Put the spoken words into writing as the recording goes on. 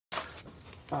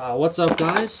What's up,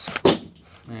 guys?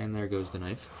 And there goes the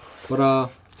knife.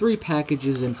 But 3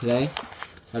 packages in today.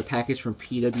 Got a package from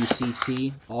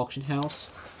PWCC Auction House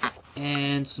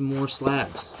and some more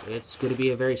slabs. It's going to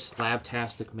be a very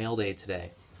slab-tastic mail day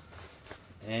today.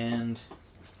 And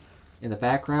in the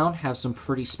background, have some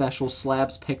pretty special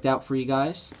slabs picked out for you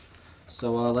guys.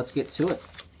 So let's get to it.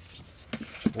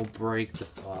 We'll break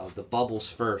the bubbles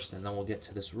first, and then we'll get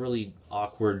to this really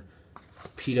awkward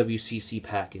PWCC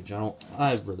package.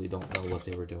 I really don't know what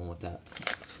they were doing with that.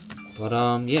 But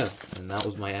yeah, and that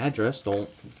was my address. Don't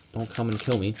come and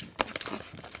kill me.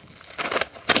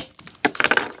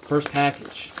 First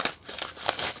package.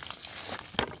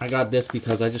 I got this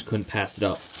because I just couldn't pass it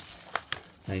up.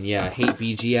 And yeah, I hate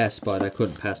BGS, but I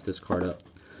couldn't pass this card up.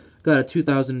 Got a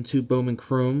 2002 Bowman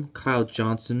Chrome Kyle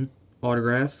Johnson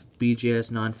autograph,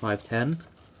 BGS 9510.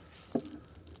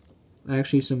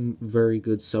 Actually, some very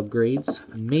good subgrades.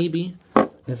 Maybe,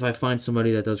 if I find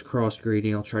somebody that does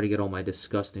cross-grading, I'll try to get all my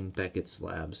disgusting Beckett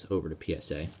slabs over to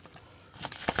PSA.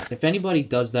 If anybody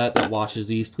does that watches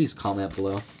these, please comment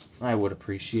below. I would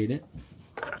appreciate it.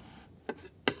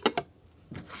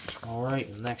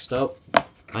 Alright, next up.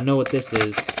 I know what this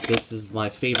is. This is my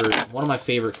favorite, one of my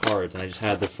favorite cards, and I just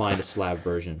had to find a slab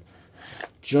version.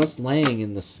 Just laying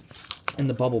in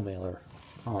the bubble mailer.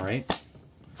 Alright.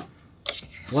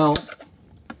 Well,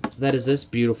 that is this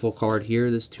beautiful card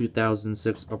here, this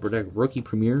 2006 Upper Deck Rookie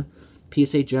Premier,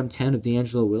 PSA Gem 10 of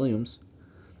D'Angelo Williams.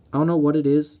 I don't know what it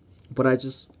is, but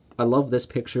I love this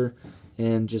picture,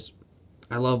 and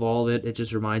I love all of it. It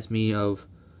just reminds me of,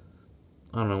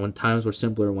 I don't know, when times were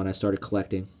simpler when I started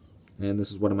collecting. And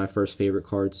this is one of my first favorite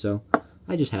cards, so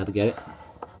I just had to get it.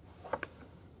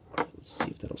 Let's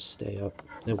see if that'll stay up.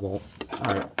 It won't.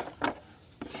 Alright.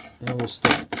 And we'll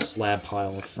stick the slab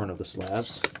pile in front of the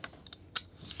slabs.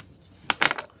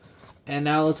 And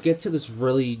now let's get to this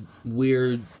really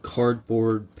weird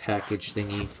cardboard package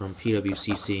thingy from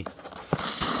PWCC.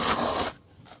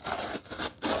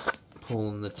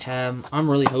 Pulling the tab.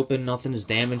 I'm really hoping nothing is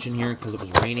damaged in here because it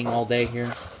was raining all day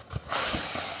here.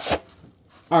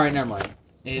 Alright, never mind.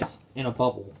 It's in a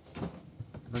bubble.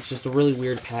 It's just a really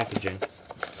weird packaging.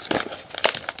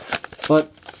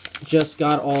 But just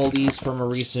got all these from a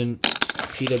recent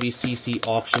PWCC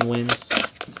auction wins.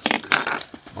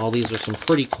 All these are some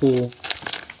pretty cool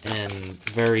and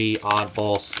very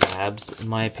oddball slabs, in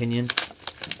my opinion.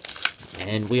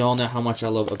 And we all know how much I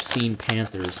love obscene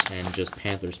Panthers and just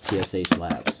Panthers PSA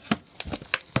slabs.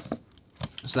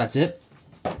 So that's it.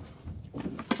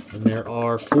 And there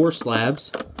are 4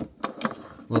 slabs.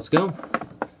 Let's go.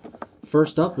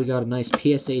 First up, we got a nice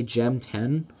PSA Gem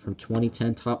 10 from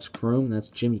 2010 Topps Chrome. That's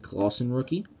Jimmy Clausen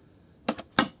rookie.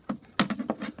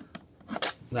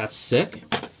 That's sick.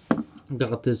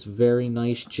 Got this very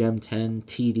nice Gem 10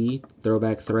 TD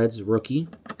Throwback Threads rookie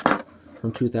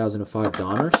from 2005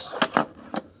 Donners.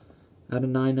 Out of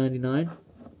 $9.99.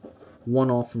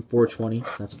 1 off from 420.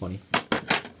 That's funny.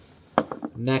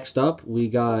 Next up, we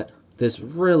got this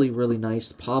really, really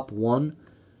nice Pop 1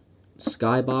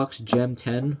 Skybox Gem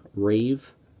 10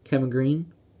 Rave Kevin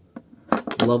Green.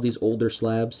 Love these older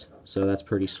slabs, so that's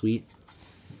pretty sweet.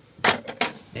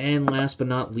 And last but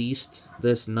not least,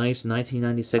 this nice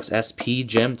 1996 SP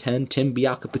Gem 10 Tim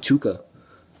Biaka-Patuka.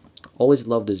 Always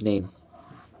loved his name.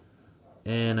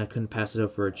 And I couldn't pass it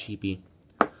up for a cheapie.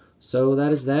 So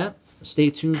that is that. Stay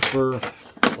tuned for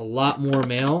a lot more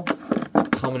mail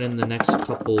coming in the next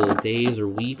couple days or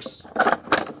weeks.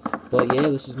 But yeah,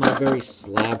 this is my very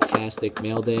slab-tastic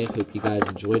mail day. Hope you guys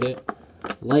enjoyed it.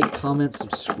 Like, comment,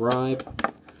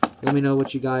 subscribe. Let me know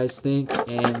what you guys think.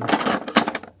 And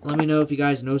let me know if you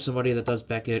guys know somebody that does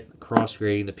Beckett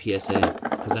cross-grading the PSA.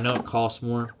 Because I know it costs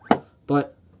more.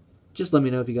 But just let me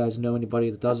know if you guys know anybody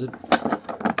that does it.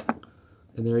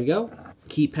 And there you go.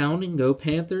 Keep pounding. Go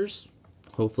Panthers.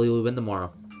 Hopefully we'll win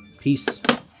tomorrow. Peace.